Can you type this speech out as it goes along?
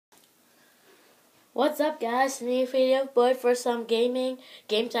What's up, guys? New video, BoyForSomeGaming,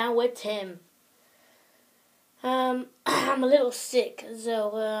 Game Time with Tim. I'm a little sick,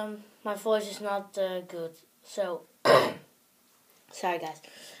 so my voice is not good. So sorry, guys.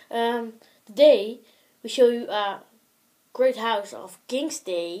 Today we show you a great house of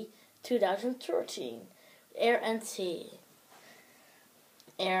KingsDay 2013. Air and T.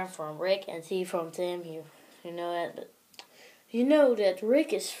 Air from Rik and T from Tim. You know that. But you know that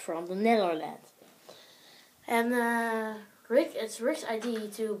Rik is from the Netherlands. And it's Rik's idea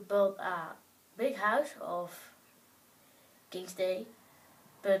to build a big house of KingsDay.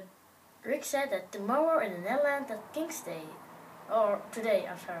 But Rik said that tomorrow in the Netherlands that KingsDay, or today,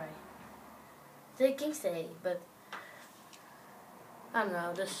 I'm sorry. Today KingsDay, but I don't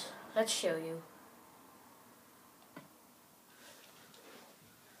know, just let's show you.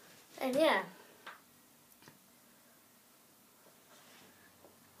 And yeah.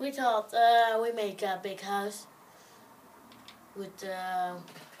 We thought we make a big house with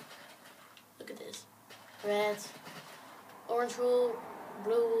look at this, red, orange rule,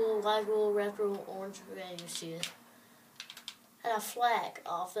 blue rule, white rule, red rule, orange rule, yeah, you see it, and a flag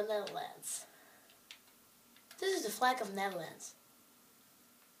of the Netherlands. This is the flag of the Netherlands.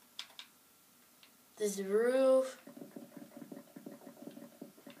 This is the roof.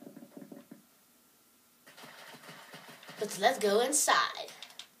 But let's go inside.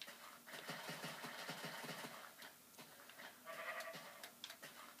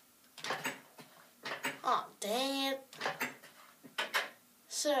 Oh, dang it.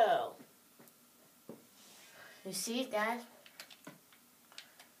 So, you see it, guys?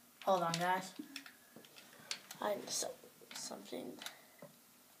 Hold on, guys. I need something.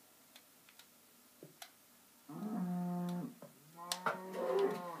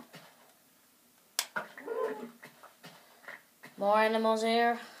 More animals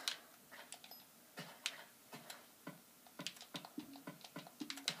here.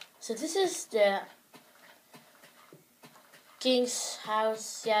 So this is the King's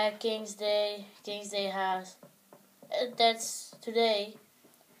house, yeah, KingsDay house. That's today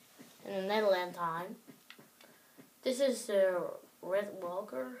in the Netherlands time. This is the red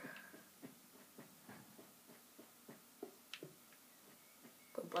walker.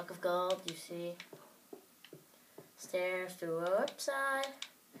 Good block of gold, you see. Stairs to upside.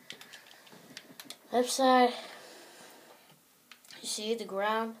 Upside. You see the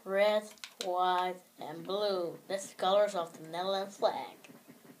ground, red, white, and blue. That's the colors of the Netherlands flag.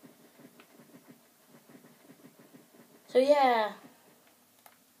 So yeah,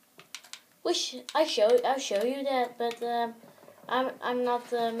 I'll show you that, but I'm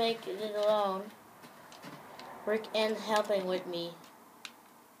not making it alone. Rik and helping with me.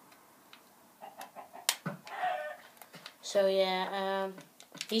 So yeah,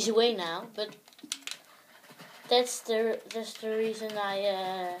 he's away now, but that's the reason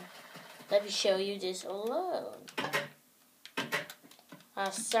I let me show you this alone.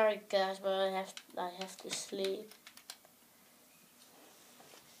 Sorry guys, but I have to sleep.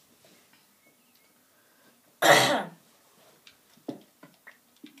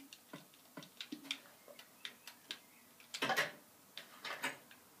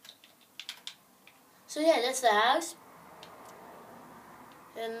 So yeah, that's the house.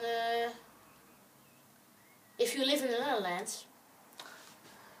 And if you live in the Netherlands,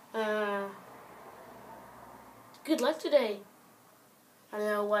 good luck today. I don't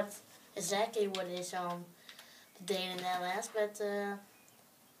know exactly what is on the day in the Netherlands, but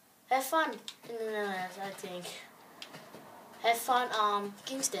have fun in the Netherlands, I think. Have fun on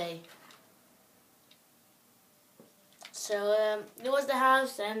KingsDay. So that was the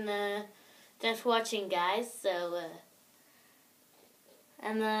house, and thanks for watching, guys. So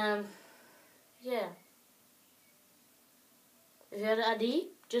yeah. If you have an ID,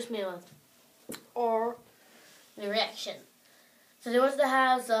 just mail it. Or the reaction. So there was the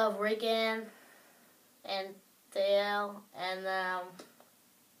house of Rik and Dale and the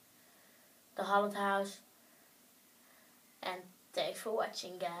Holland house. And thanks for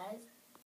watching, guys.